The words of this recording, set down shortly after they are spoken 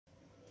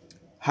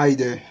Hi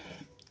there,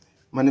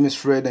 my name is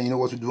Fred and you know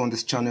what we do on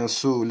this channel,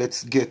 so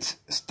let's get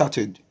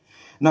started.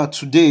 Now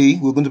today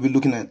we're going to be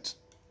looking at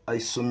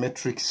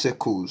isometric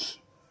circles.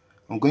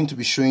 I'm going to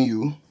be showing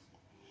you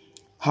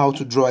how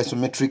to draw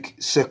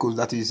isometric circles,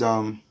 that is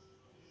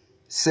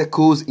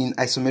circles in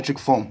isometric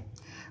form.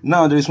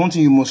 Now there is one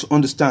thing you must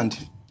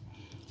understand.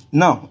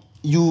 Now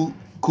you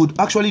could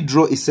actually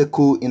draw a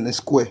circle in a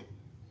square.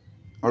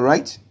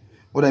 Alright,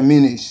 what I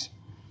mean is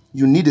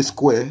you need a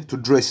square to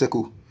draw a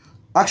circle.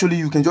 Actually,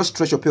 you can just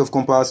stretch your pair of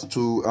compass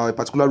to a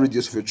particular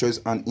radius of your choice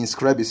and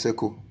inscribe a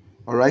circle.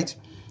 Alright.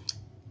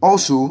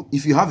 Also,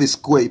 if you have a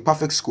square, a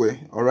perfect square,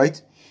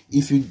 alright,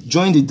 if you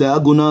join the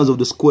diagonals of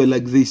the square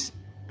like this,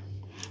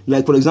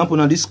 like for example,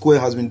 now this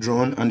square has been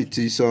drawn and it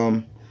is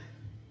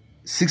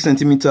 6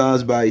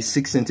 centimeters by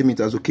 6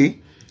 centimeters, okay,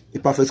 a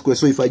perfect square.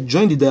 So if I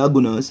join the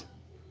diagonals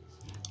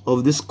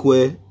of this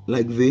square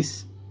like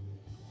this,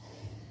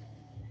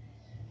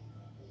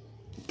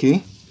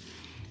 okay,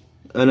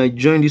 and I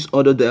join this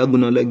other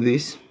diagonal like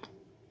this.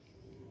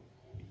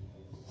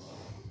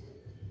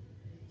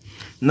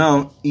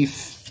 Now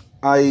if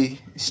I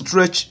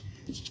stretch,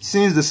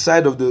 since the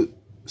side of the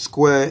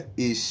square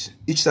is,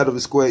 each side of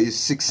the square is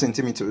 6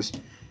 centimeters,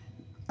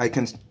 I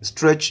can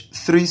stretch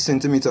 3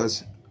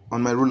 centimeters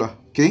on my ruler,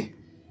 okay,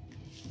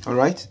 all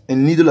right,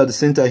 and needle at the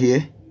center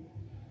here,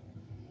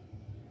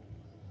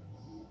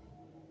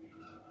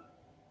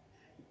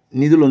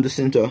 needle on the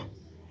center,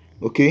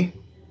 okay,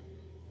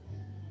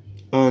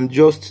 and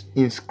just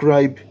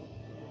inscribe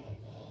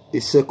a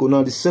circle.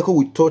 Now the circle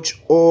will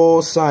touch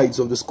all sides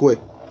of the square.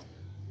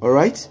 All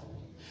right,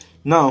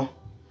 now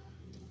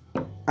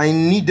I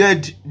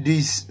needed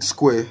this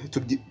square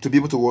to be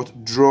able to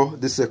draw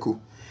the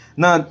circle.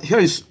 Now here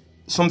is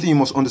something you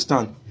must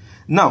understand.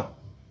 Now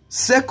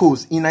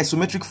circles in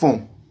isometric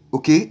form,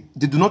 okay,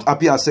 they do not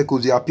appear as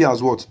circles, they appear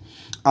as what?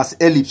 As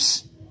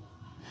ellipse.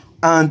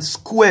 And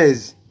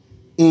squares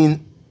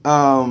in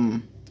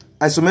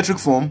isometric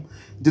form,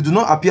 they do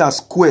not appear as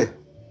square,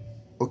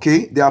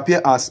 okay, they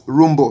appear as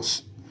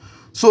rhombus.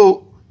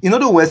 So in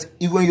other words,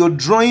 when you're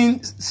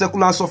drawing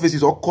circular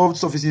surfaces or curved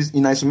surfaces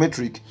in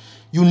isometric,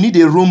 you need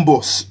a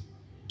rhombus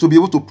to be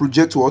able to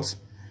project what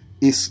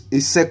is a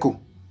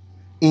circle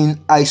in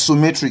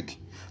isometric,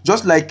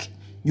 just like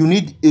you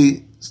need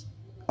a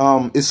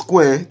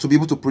square to be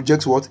able to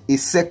project what a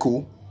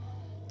circle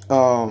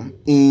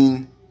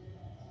in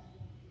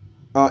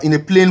a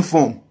plane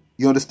form.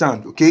 You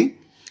understand? Okay,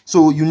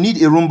 so you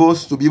need a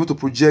rhombus to be able to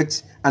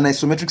project an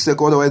isometric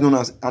circle, otherwise known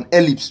as an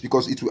ellipse,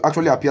 because it will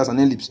actually appear as an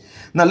ellipse.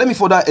 Now let me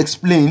further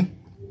explain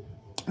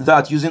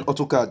that using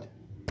AutoCAD.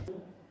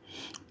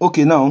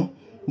 Okay, now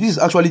this is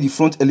actually the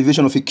front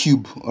elevation of a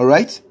cube. All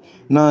right,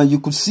 now you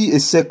could see a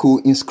circle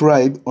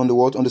inscribed on the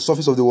on the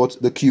surface of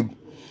the cube.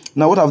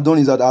 Now what I've done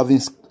is that I've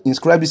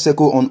inscribed the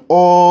circle on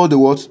all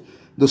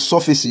the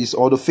surfaces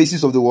or the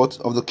faces of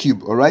the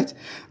cube. All right,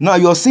 now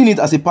you are seeing it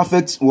as a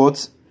perfect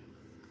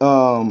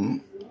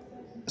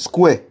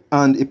square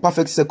and a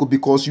perfect circle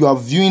because you are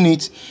viewing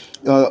it,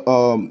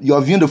 you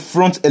are viewing the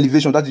front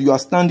elevation, that is, you are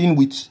standing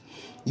with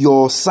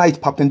your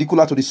side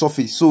perpendicular to the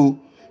surface, so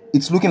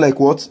it's looking like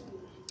what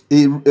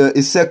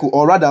a circle,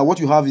 or rather what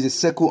you have is a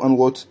circle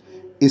and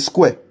a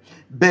square.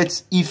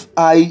 But if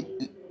I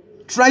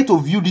try to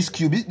view this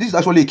cube, this is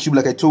actually a cube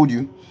like I told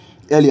you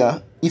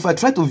earlier. If I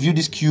try to view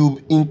this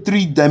cube in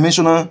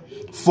 3-dimensional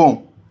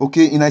form,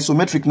 okay, in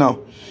isometric,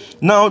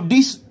 now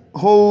this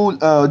whole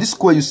this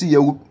square you see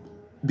here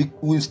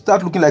will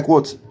start looking like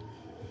what?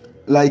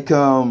 Like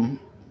a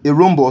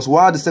rhombus,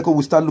 while the circle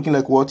will start looking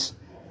like what?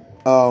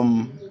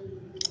 An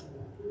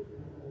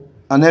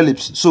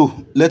ellipse. So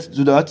let's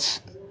do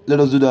that. Let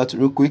us do that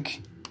real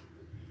quick.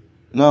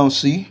 Now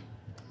see.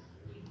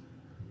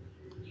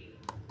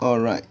 All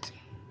right.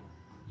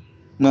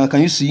 Now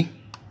can you see?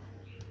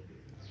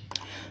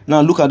 Now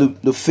look at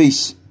the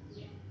face.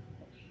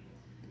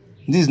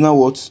 This is now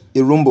what?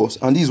 A rhombus,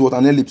 and this is what?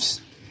 An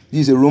ellipse.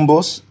 This is a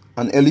rhombus,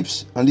 an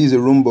ellipse, and this is a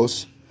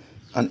rhombus,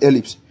 an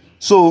ellipse.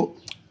 So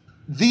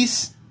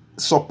this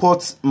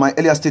supports my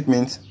earlier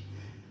statement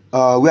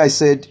where I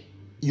said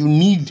you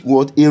need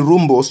what? A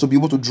rhombus to be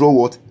able to draw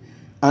what?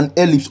 An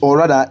ellipse, or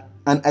rather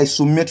an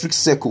isometric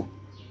circle.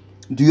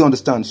 Do you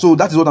understand? So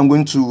that is what I'm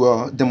going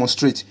to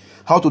demonstrate,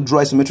 how to draw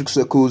isometric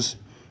circles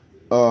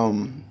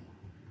on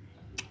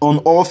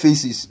all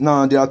faces.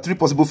 Now there are 3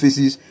 possible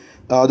faces: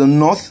 the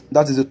north,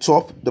 that is the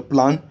top, the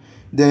plan,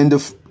 then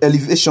the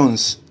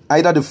elevations,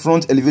 either the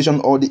front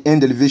elevation or the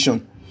end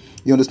elevation.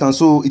 You understand?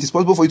 So it is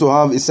possible for you to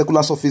have a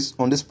circular surface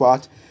on this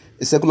part,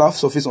 a circular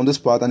surface on this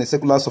part, and a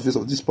circular surface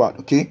of this part.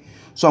 Okay,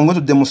 so I'm going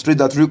to demonstrate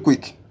that real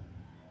quick.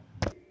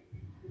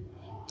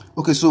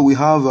 Okay, so we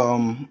have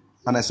an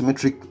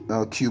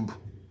isometric cube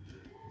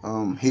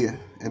here,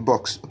 a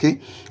box. Okay,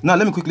 now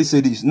let me quickly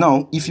say this.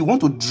 Now if you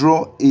want to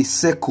draw a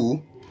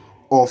circle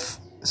of,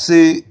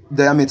 say,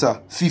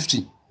 diameter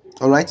 50,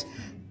 all right,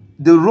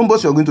 the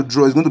rhombus you are going to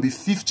draw is going to be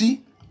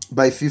 50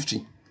 by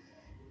 50.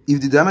 If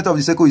the diameter of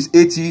the circle is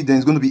 80, then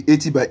it's going to be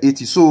 80 by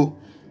 80. So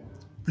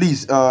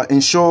please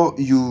ensure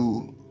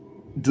you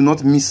do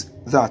not miss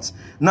that.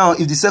 Now,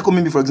 if the circle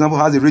maybe, for example,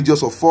 has a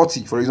radius of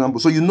 40, for example,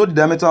 so you know the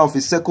diameter of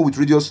a circle with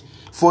radius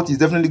 40 is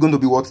definitely going to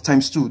be what?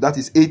 Times 2. That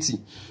is 80.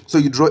 So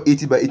you draw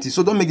 80 by 80.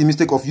 So don't make the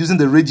mistake of using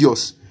the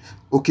radius,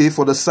 okay,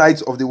 for the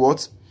sides of the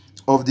what?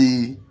 Of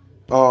the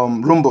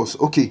rhombus.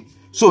 Okay.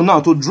 So now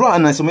to draw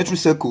an isometric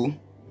circle,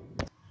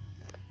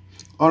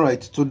 all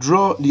right, to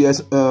draw the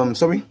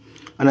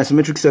an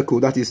isometric circle,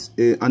 that is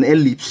an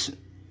ellipse.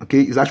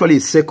 Okay, it's actually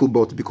a circle,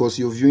 but because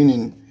you're viewing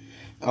in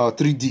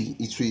 3D,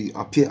 it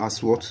will appear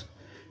as what?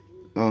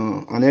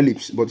 An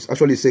ellipse, but it's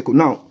actually a circle.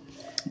 Now,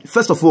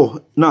 first of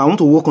all, now I want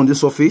to work on this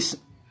surface.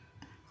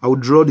 I will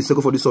draw the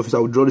circle for this surface. I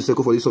will draw the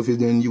circle for this surface.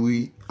 Then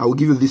I will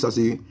give you this as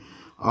a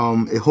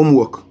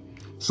homework.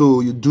 So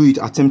you do it,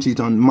 attempt it,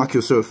 and mark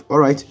yourself. All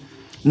right.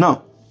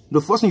 Now,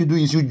 the first thing you do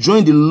is you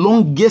join the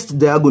longest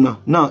diagonal.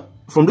 Now,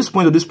 from this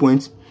point to this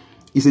point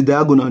is a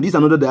diagonal. This is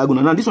another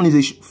diagonal. Now, this one is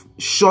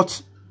a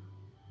short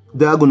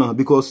diagonal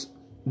because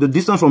the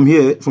distance from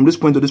here, from this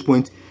point to this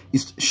point,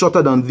 is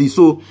shorter than this.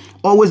 So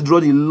always draw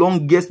the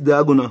longest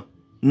diagonal,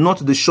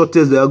 not the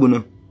shortest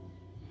diagonal.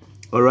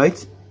 All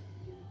right.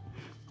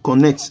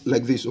 Connect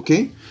like this.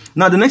 Okay.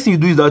 Now the next thing you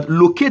do is that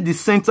locate the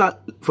center.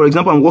 For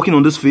example, I'm working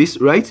on this face,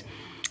 right?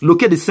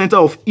 Locate the center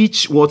of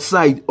each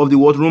side of the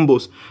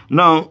rhombus.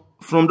 Now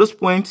from this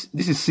point,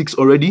 this is 6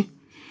 already.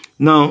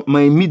 Now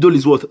my middle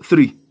is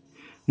 3.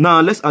 Now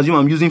let's assume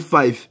I'm using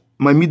 5.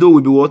 My middle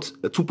will be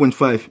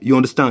 2.5. You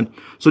understand?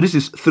 So this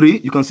is 3.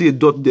 You can see a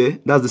dot there.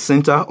 That's the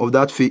center of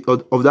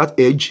that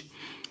edge,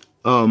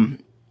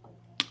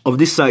 of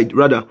this side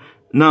rather.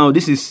 Now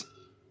this is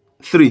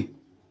 3.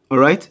 All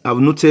right. I've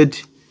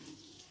noted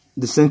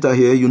the center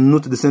here. You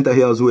note the center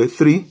here as well.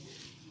 3,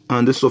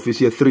 and the surface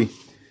here 3.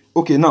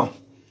 Okay. Now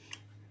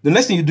the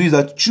next thing you do is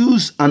that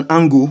choose an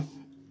angle,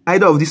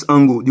 either of this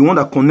angle, the one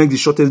that connects the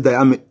shortest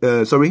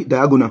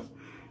diagonal.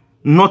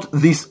 Not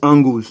these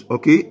angles,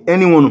 okay?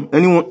 Any angle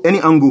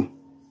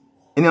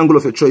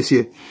of your choice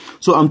here.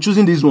 So I'm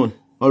choosing this one,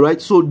 all right?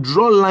 So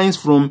draw lines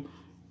from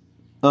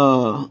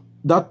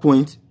that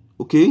point,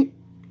 okay,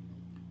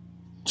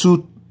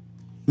 to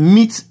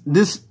meet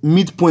this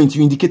midpoint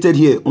you indicated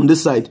here on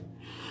this side.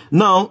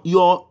 Now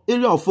your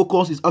area of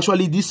focus is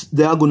actually this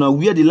diagonal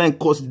where the line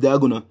cuts the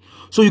diagonal.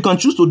 So you can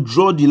choose to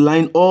draw the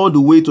line all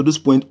the way to this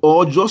point,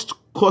 or just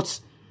cut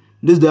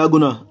this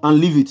diagonal and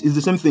leave it. It's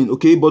the same thing,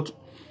 okay? But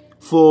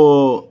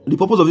for the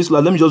purpose of this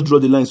class, let me just draw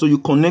the line. So you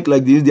connect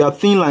like this. They are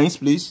thin lines,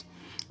 please,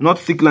 not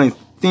thick lines,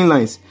 thin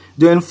lines.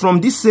 Then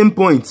from this same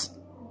point,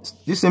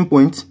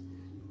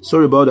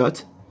 sorry about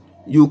that,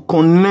 you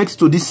connect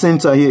to this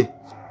center here.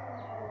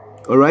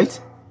 All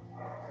right,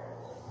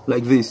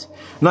 like this.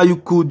 Now you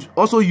could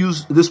also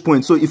use this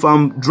point. So if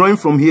I'm drawing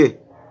from here,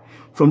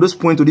 from this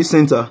point to this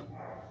center,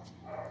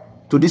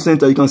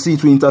 you can see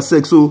it will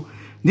intersect. So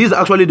these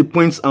are actually the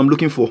points I'm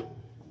looking for.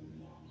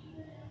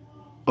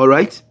 All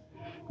right.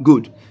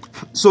 Good.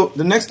 So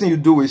the next thing you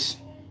do is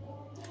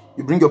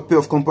you bring your pair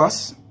of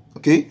compass.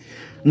 Okay.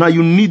 Now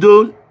you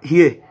needle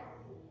here,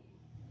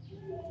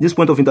 this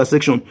point of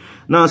intersection.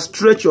 Now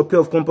stretch your pair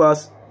of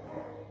compass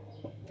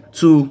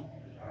to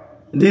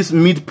this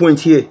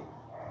midpoint here.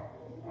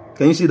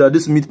 Can you see that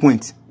this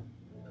midpoint?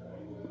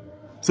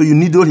 So you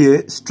needle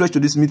here, stretch to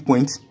this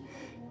midpoint.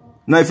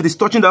 Now if it is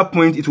touching that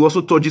point, it will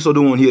also touch this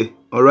other one here.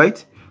 All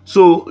right.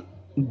 So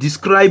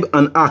describe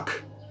an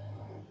arc.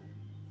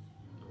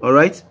 All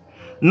right.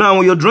 Now,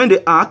 when you're drawing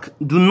the arc,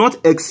 do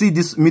not exceed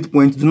this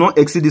midpoint. Do not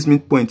exceed this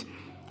midpoint.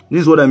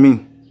 This is what I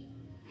mean.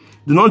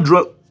 Do not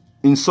draw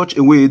in such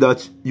a way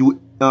that you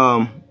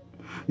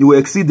will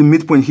exceed the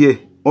midpoint here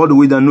all the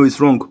way down. No,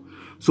 it's wrong.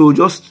 So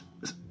just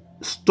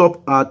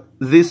stop at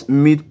this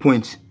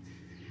midpoint.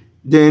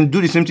 Then do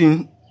the same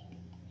thing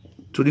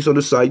to this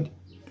other side.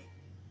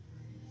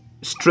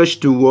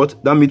 Stretch to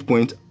that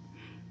midpoint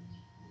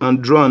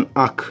and draw an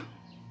arc.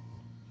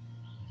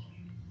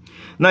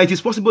 Now, it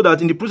is possible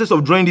that in the process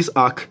of drawing this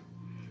arc,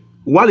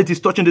 while it is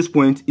touching this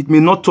point, it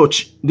may not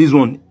touch this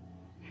one.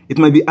 It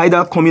might be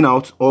either coming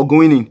out or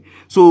going in.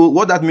 So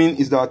what that means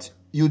is that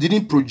you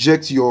didn't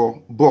project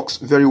your box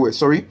very well.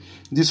 Sorry,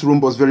 this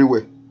rhombus very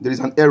well. There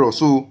is an error.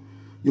 So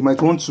you might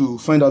want to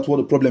find out what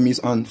the problem is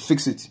and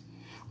fix it.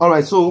 All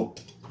right. So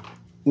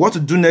what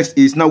to do next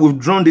is, now we've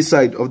drawn this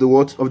side of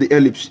the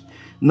ellipse.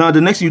 Now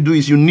the next thing you do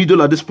is you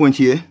needle at this point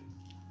here.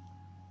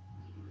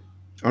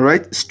 All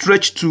right.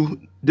 Stretch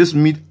to this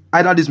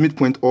either this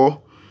midpoint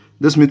or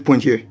this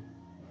midpoint here.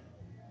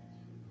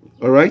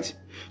 All right.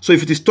 So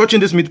if it is touching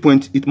this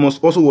midpoint, it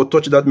must also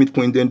touch that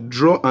midpoint. Then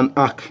draw an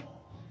arc.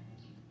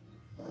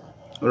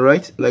 All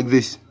right, like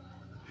this.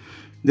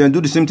 Then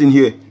do the same thing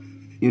here.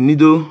 You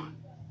needle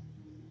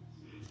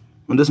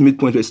on this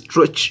midpoint,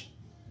 stretch.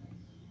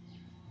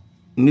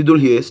 Needle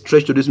here,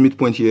 stretch to this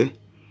midpoint here.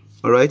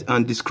 All right,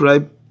 and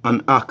describe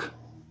an arc.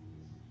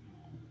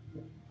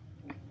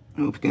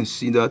 I hope you can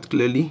see that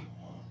clearly.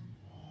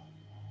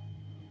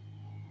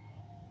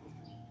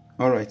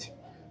 All right,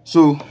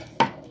 so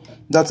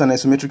that's an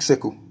isometric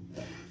circle.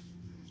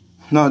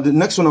 Now the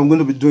next one I'm going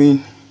to be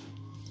doing,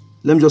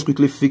 let me just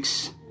quickly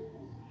fix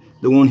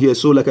the one here.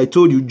 So like I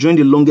told you, join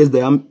the longest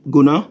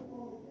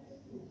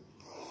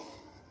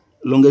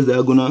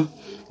diagonal,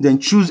 then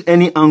choose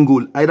any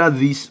angle, either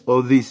this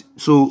or this.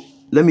 So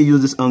let me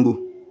use this angle.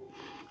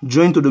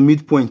 Join to the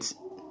midpoint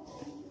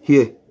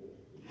here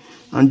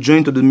and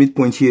join to the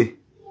midpoint here.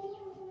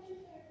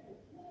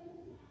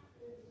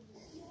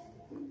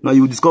 Now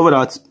you will discover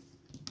that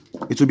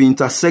it will be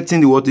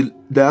intersecting the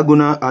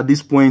diagonal at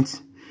this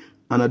point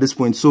and at this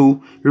point.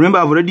 So remember,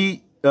 I've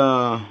already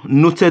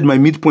noted my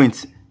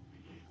midpoint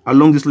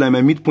along this line,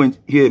 my midpoint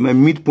here, and my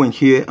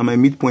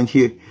midpoint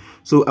here.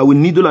 So I will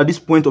needle at this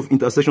point of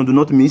intersection, do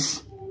not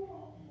miss.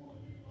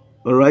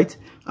 All right,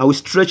 I will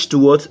stretch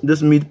towards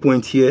this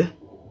midpoint here.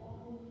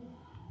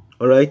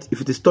 All right,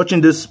 if it is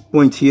touching this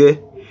point here,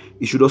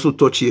 it should also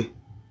touch here.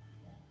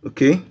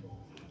 Okay,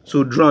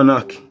 so draw an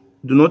arc,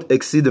 do not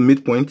exceed the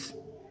midpoint.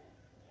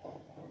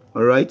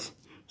 All right,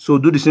 so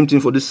do the same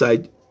thing for this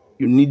side.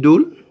 You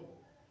needle,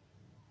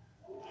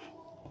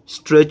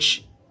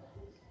 stretch,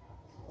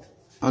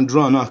 and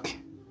draw an arc.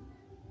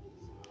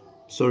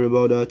 Sorry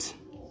about that.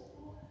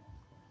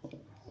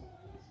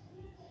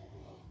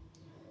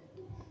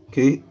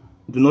 Okay,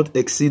 do not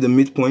exceed the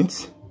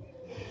midpoint.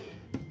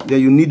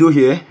 Then you needle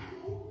here,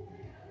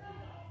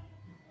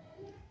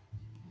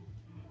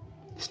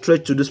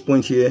 stretch to this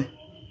point here.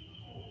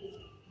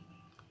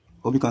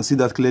 Hope you can see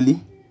that clearly.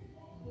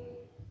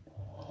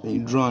 Then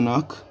you draw an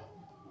arc.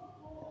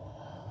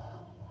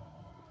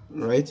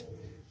 Right,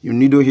 you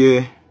needle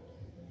here,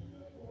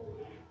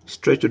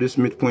 stretch to this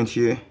midpoint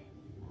here,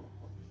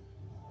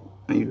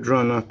 and you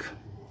draw an arc.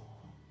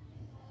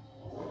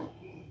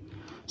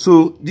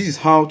 So this is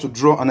how to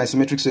draw an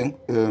isometric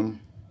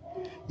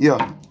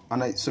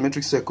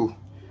isometric circle.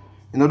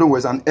 In other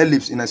words, an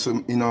ellipse in a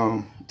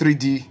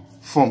 3D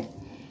form.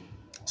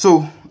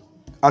 So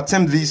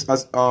attempt this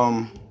as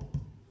a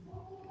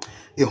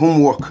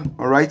homework,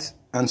 all right,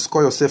 and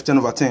score yourself 10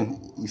 over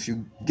 10. If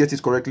you get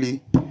it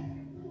correctly,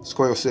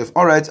 score yourself.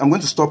 All right, I'm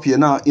going to stop here.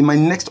 Now in my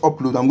next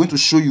upload, I'm going to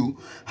show you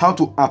how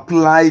to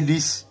apply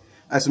these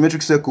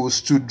isometric circles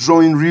to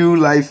drawing real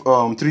life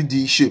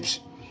 3D shapes.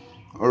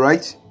 All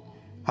right,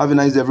 have a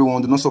nice day,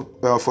 everyone. Do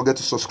not forget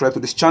to subscribe to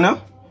this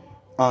channel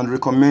and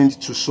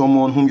recommend to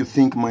someone whom you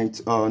think might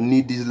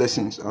need these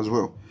lessons as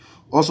well.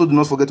 Also, do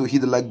not forget to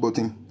hit the like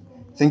button.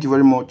 Thank you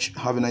very much.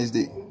 Have a nice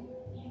day.